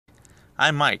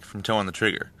I'm Mike from Toe on the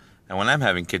Trigger, and when I'm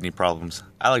having kidney problems,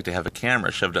 I like to have a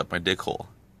camera shoved up my dick hole.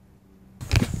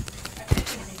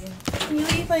 Can you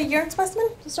leave a urine specimen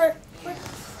to start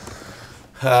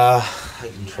with? I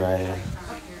can try it.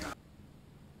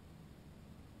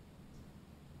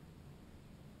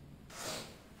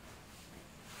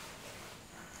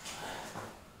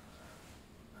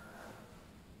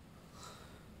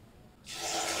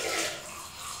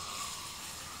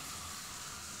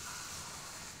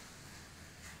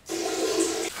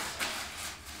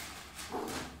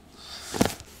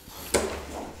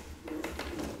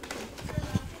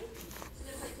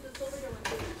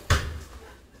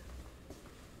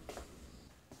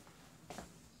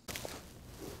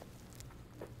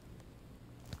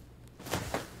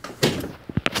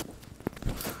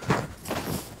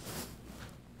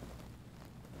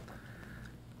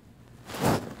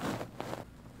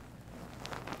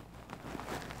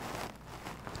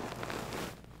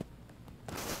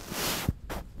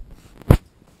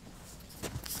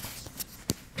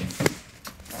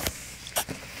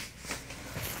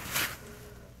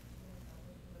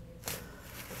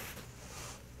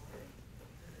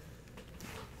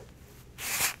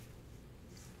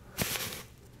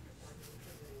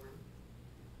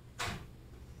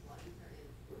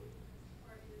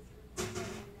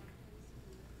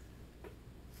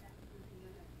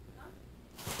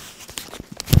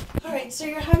 Alright, so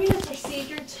you're having a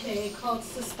procedure today called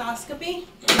cystoscopy,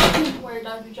 where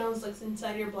Dr. Jones looks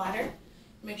inside your bladder,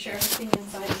 make sure everything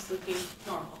inside is looking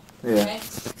normal. Yeah. Okay?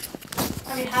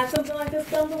 Have you had something like this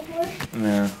done before?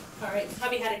 No. Alright, so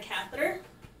have you had a catheter?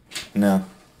 No.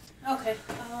 Okay,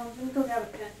 let me go grab a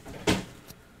pen.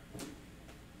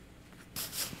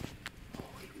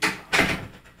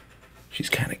 She's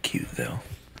kind of cute, though.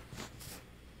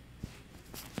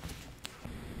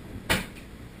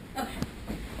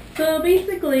 So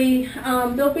basically,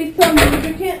 there'll be some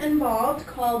lubricant involved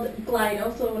called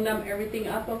Glido, so it'll numb everything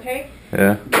up, okay?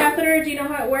 Yeah. Catheter, do you know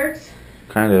how it works?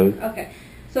 Kind of. Okay.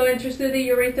 So it enters through the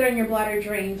urethra and your bladder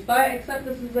drains, but except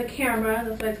this is a camera,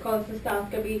 that's why it's called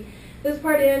cystoscopy. This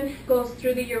part in goes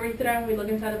through the urethra and we look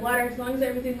inside the bladder. As long as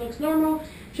everything looks normal,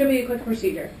 should be a quick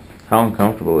procedure. How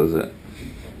uncomfortable is it?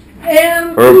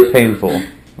 Or painful?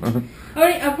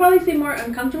 I'll probably say more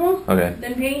uncomfortable Okay.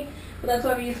 than pain. But that's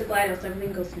why we use the Glido, so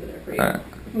everything goes smoother for you. Alright.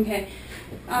 Okay.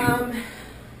 So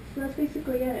that's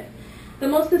basically it. The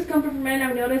most discomfort for men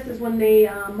I've noticed is when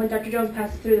when Dr. Jones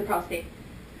passes through the prostate.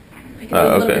 Like it's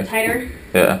a little bit tighter.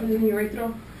 Yeah. In the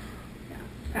urethral.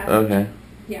 Yeah. Okay.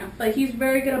 Yeah, but he's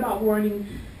very good about warning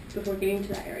before getting to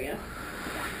that area.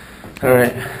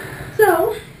 Alright.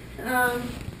 So,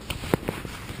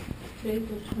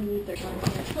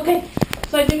 okay.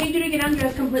 So I do need you to get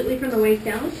undressed completely from the waist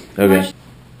down. Okay.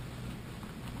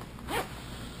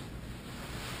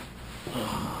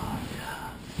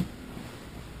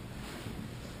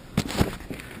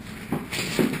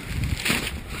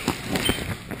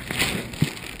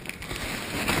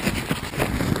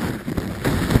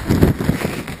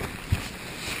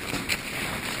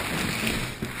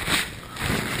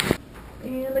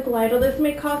 And the Glido. This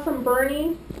may cause some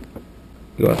burning.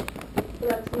 Go on. So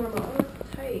that's normal. Oh,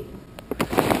 it's tight.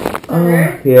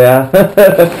 Yeah.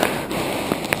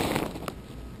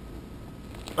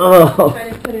 Oh. Try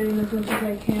to put it in as much as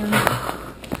I can.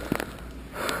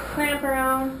 Clamp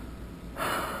around.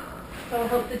 So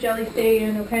hope the jelly stay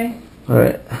in, okay?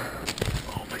 Alright.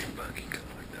 Oh my fucking god,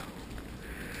 no.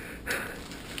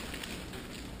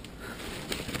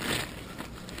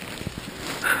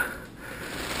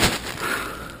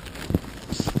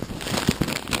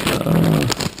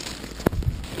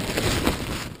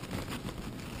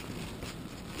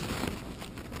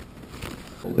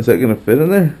 Is that gonna fit in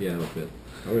there? Yeah, it'll fit.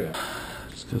 Oh yeah.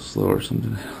 Just go slow or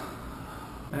something.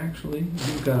 Actually,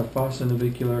 you've got a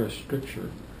fossinavicular stricture.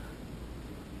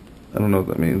 I don't know what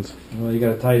that means. Well, you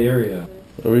got a tight area.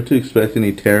 Are we to expect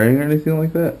any tearing or anything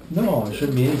like that? No, there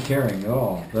shouldn't be any tearing at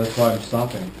all. That's why I'm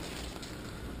stopping.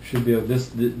 Should be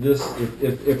this.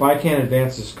 If I can't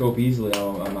advance the scope easily,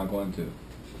 I'm not going to.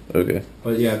 Okay.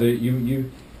 But yeah,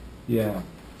 yeah.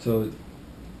 So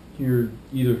you're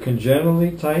either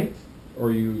congenitally tight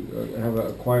or you have an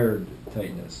acquired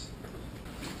tightness.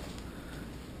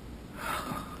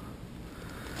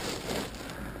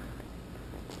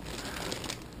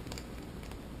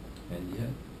 And yet,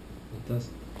 it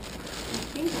doesn't.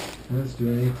 Let's do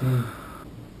anything.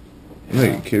 Are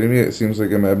you kidding me? It seems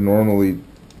like I'm abnormally.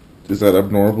 Is that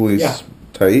abnormally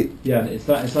tight? Yeah, it's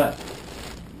not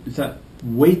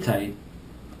way tight,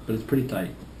 but it's pretty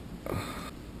tight.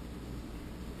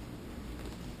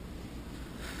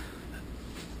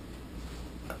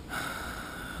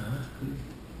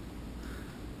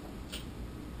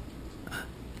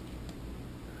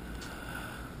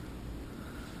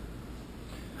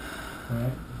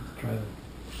 Alright, let's try that.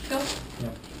 Go.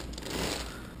 Yep.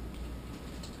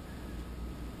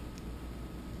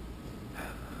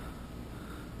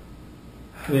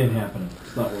 It ain't happening.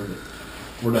 It's not worth it.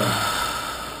 We're done.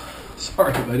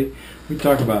 Sorry, buddy. We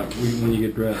talk about it when you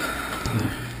get dressed.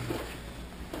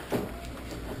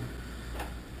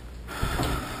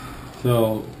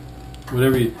 So,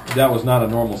 that was not a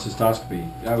normal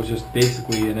cystoscopy. That was just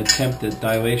basically an attempted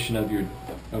dilation of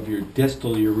your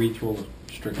distal urethral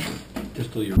stricture.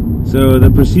 So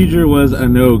the procedure was a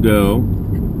no-go,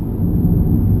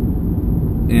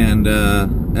 and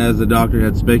as the doctor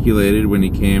had speculated when he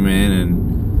came in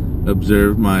and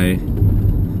observed my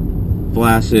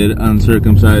flaccid,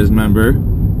 uncircumcised member,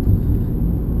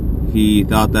 he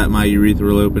thought that my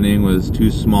urethral opening was too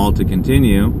small to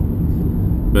continue,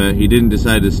 but he didn't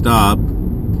decide to stop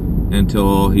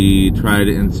until he tried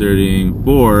inserting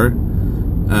 4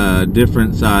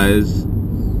 different size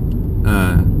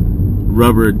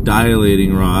rubber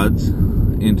dilating rods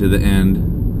into the end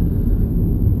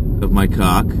of my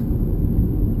cock.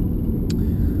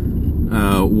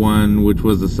 One which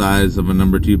was the size of a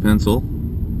number 2 pencil.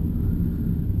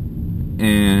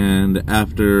 And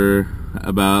after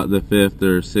about the 5th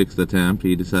or 6th attempt,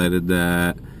 he decided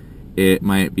that it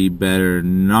might be better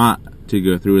not to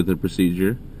go through with the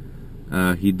procedure.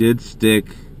 He did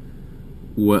stick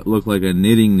what looked like a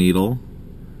knitting needle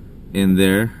in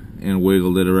there and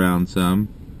wiggled it around some,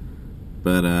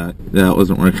 but that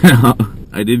wasn't working out.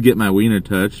 I did get my wiener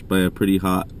touched by a pretty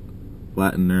hot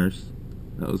Latin nurse.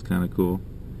 That was kind of cool,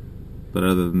 but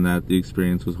other than that, the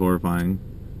experience was horrifying,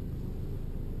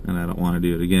 and I don't want to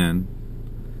do it again.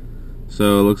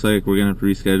 So it looks like we're gonna have to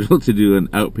reschedule to do an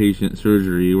outpatient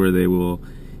surgery where they will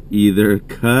either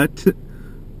cut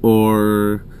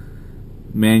or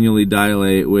manually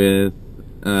dilate with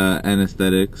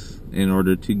anesthetics in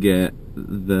order to get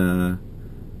the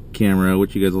camera,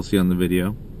 which you guys will see on the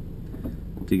video,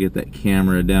 to get that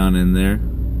camera down in there,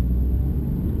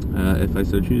 if I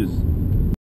so choose.